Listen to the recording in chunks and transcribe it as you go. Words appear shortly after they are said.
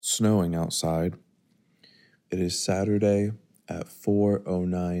snowing outside. It is Saturday at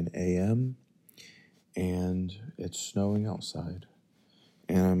 4:09 a.m. and it's snowing outside.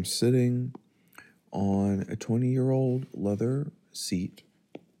 And I'm sitting on a 20-year-old leather seat,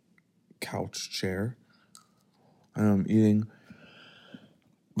 couch chair, and I'm eating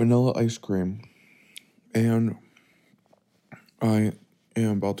vanilla ice cream. And I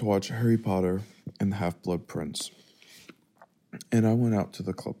am about to watch Harry Potter and the Half-Blood Prince. And I went out to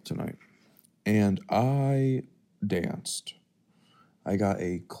the club tonight, and I danced. I got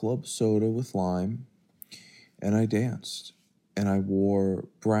a club soda with lime, and I danced. And I wore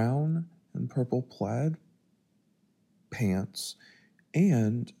brown and purple plaid pants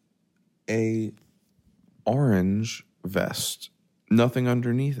and a orange vest, nothing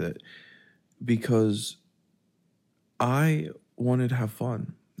underneath it, because I wanted to have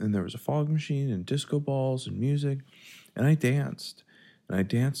fun. And there was a fog machine and disco balls and music, and I danced. And I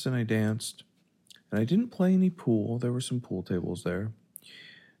danced and I danced. And I didn't play any pool. There were some pool tables there.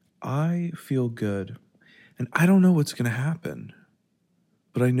 I feel good. And I don't know what's going to happen,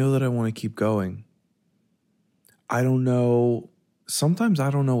 but I know that I want to keep going. I don't know. Sometimes I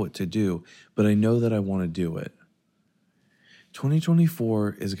don't know what to do, but I know that I want to do it.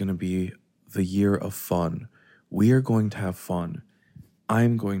 2024 is going to be the year of fun. We are going to have fun.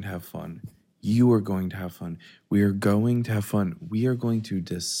 I'm going to have fun. You are going to have fun. We are going to have fun. We are going to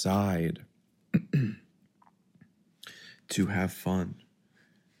decide to have fun.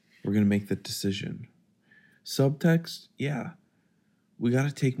 We're going to make the decision. Subtext, yeah. We got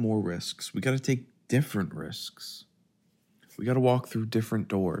to take more risks. We got to take different risks. We got to walk through different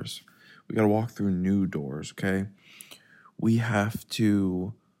doors. We got to walk through new doors, okay? We have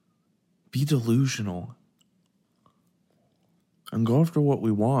to be delusional and go after what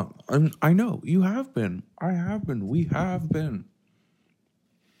we want. And I know you have been. I have been. We have been.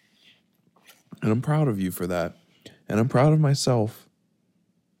 And I'm proud of you for that. And I'm proud of myself.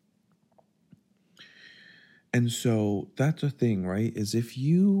 And so that's the thing, right? Is if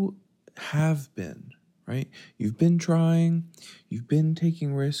you have been, right? You've been trying, you've been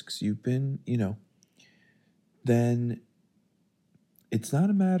taking risks, you've been, then it's not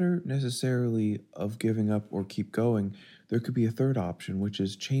a matter necessarily of giving up or keep going. There could be a third option, which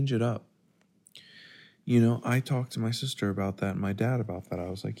is change it up. I talked to my sister about that and my dad about that. I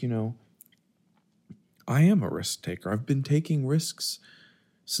was like, I am a risk taker. I've been taking risks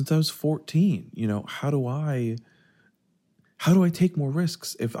since I was 14. How do I take more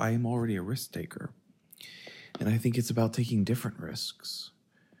risks if I am already a risk taker? And I think it's about taking different risks.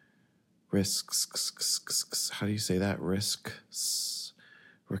 Risks. How do you say that? Risks.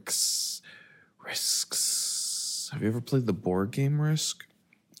 Have you ever played the board game Risk?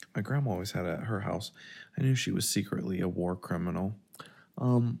 My grandma always had it at her house. I knew she was secretly a war criminal.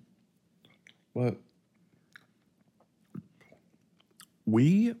 But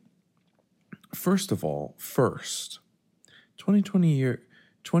we, first,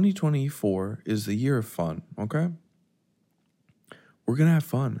 2024 is the year of fun, okay? We're going to have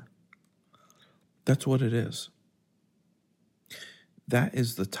fun. That's what it is. That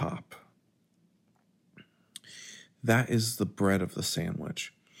is the top. That is the bread of the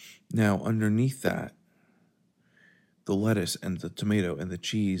sandwich. Now, underneath that, the lettuce and the tomato and the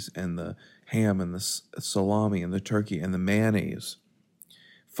cheese and the ham and the salami and the turkey and the mayonnaise.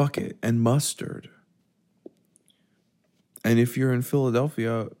 Fuck it. And mustard. And if you're in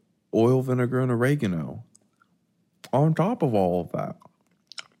Philadelphia, oil, vinegar, and oregano. On top of all of that.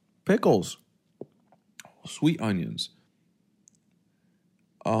 Pickles. Sweet onions.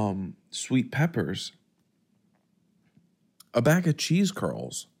 Sweet peppers. A bag of cheese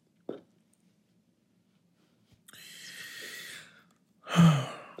curls.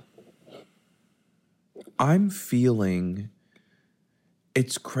 I'm feeling,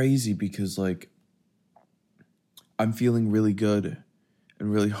 it's crazy because I'm feeling really good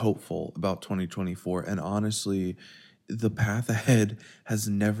and really hopeful about 2024. And honestly, the path ahead has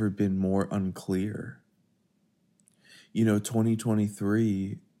never been more unclear.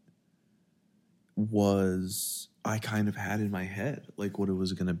 2023 was, I kind of had in my head what it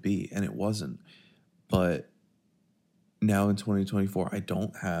was going to be, and it wasn't. But now in 2024, I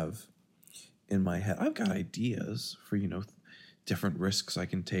don't have in my head. I've got ideas for, different risks I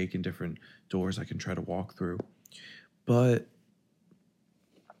can take and different doors I can try to walk through. But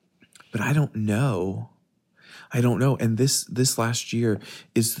I don't know. And this last year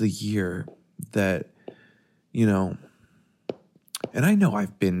is the year that, and I know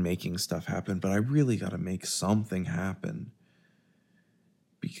I've been making stuff happen, but I really got to make something happen.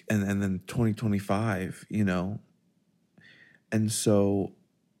 And then 2025, And so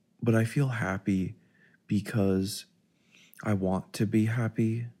but I feel happy because I want to be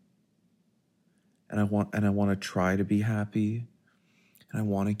happy, and I want to try to be happy, and I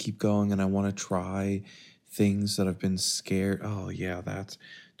want to keep going, and I want to try things that I've been scared. Oh yeah, that's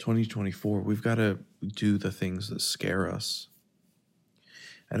 2024. We've got to do the things that scare us.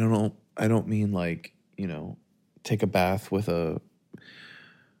 I don't mean like, take a bath with a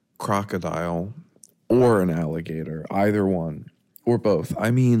crocodile or an alligator, either one or both.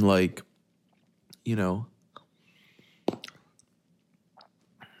 I mean like,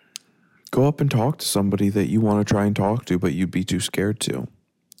 go up and talk to somebody that you want to try and talk to, but you'd be too scared to,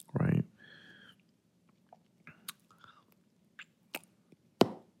 right?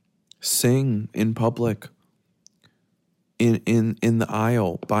 Sing in public, in the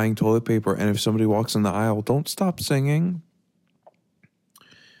aisle, buying toilet paper, and if somebody walks in the aisle, don't stop singing.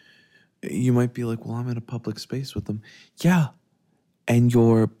 You might be like, well, I'm in a public space with them. Yeah, and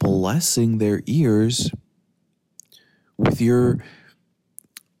you're blessing their ears with your,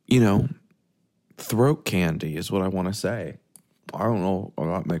 throat candy is what I want to say. I don't know if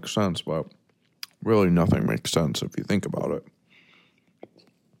that makes sense, but really nothing makes sense if you think about it.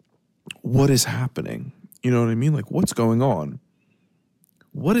 What is happening? You know what I mean? Like, what's going on?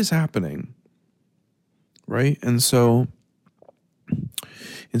 What is happening? Right? And so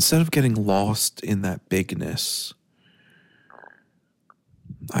instead of getting lost in that bigness,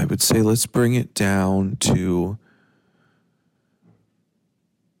 I would say let's bring it down to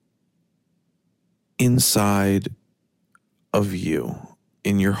inside of you,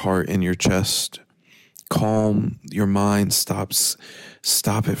 in your heart, in your chest. Calm your mind, stop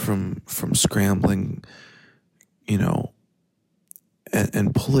it from scrambling,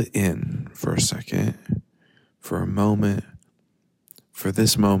 and pull it in for a second, for a moment, for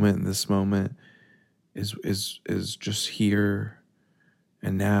this moment. And this moment is just here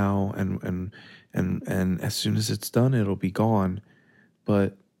and now, and as soon as it's done, it'll be gone.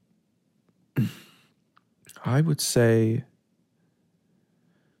 But I would say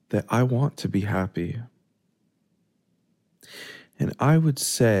that I want to be happy. And I would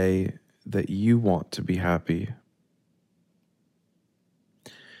say that you want to be happy.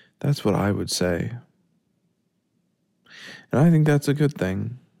 That's what I would say. And I think that's a good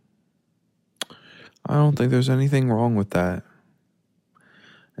thing. I don't think there's anything wrong with that.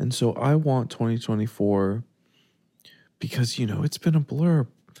 And so I want 2024 because, it's been a blur,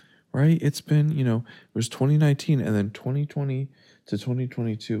 right? It's been, it was 2019 and then 2020 to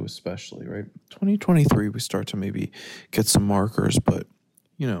 2022 especially, right? 2023 we start to maybe get some markers, but,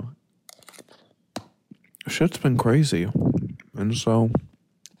 shit's been crazy. And so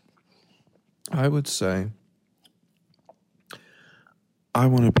I would say I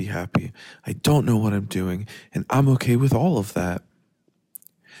want to be happy. I don't know what I'm doing, and I'm okay with all of that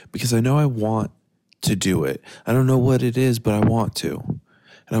because I know I want to do it. I don't know what it is, but I want to,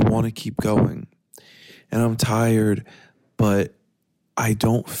 and I want to keep going. And I'm tired, but I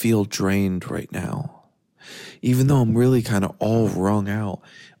don't feel drained right now. Even though I'm really kind of all wrung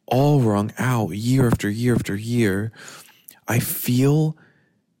out year after year after year, I feel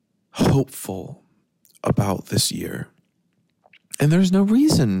hopeful about this year. And there's no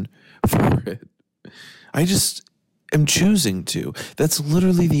reason for it. I just am choosing to. That's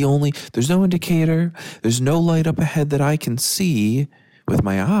literally there's no indicator. There's no light up ahead that I can see with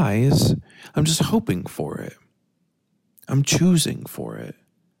my eyes. I'm just hoping for it. I'm choosing for it.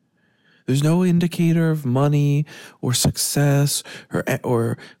 There's no indicator of money or success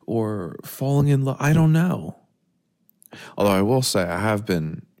or falling in love. I don't know. Although I will say I have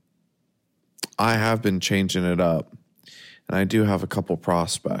been changing it up, and I do have a couple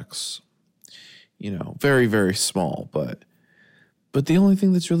prospects. Very, very small, but the only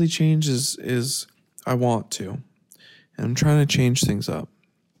thing that's really changed is I want to, and I'm trying to change things up.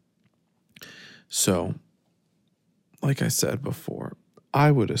 So, like I said before, I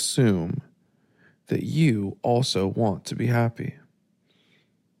would assume that you also want to be happy.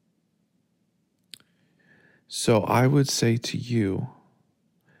 So I would say to you,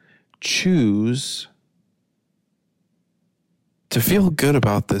 choose to feel good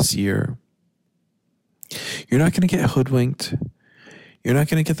about this year. You're not going to get hoodwinked. You're not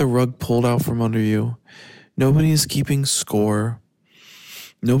going to get the rug pulled out from under you. Nobody is keeping score.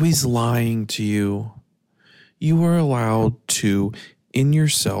 Nobody's lying to you. You are allowed to, in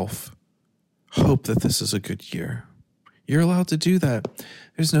yourself, hope that this is a good year. You're allowed to do that.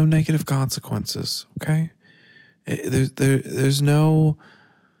 There's no negative consequences, okay? There's no...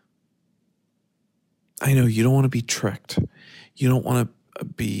 I know you don't want to be tricked. You don't want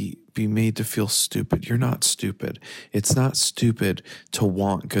be made to feel stupid. You're not stupid. It's not stupid to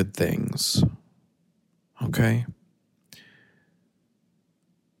want good things. Okay?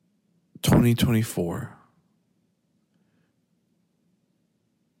 2024.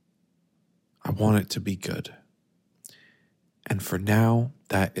 I want it to be good. And for now,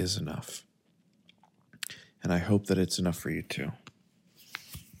 that is enough. And I hope that it's enough for you too.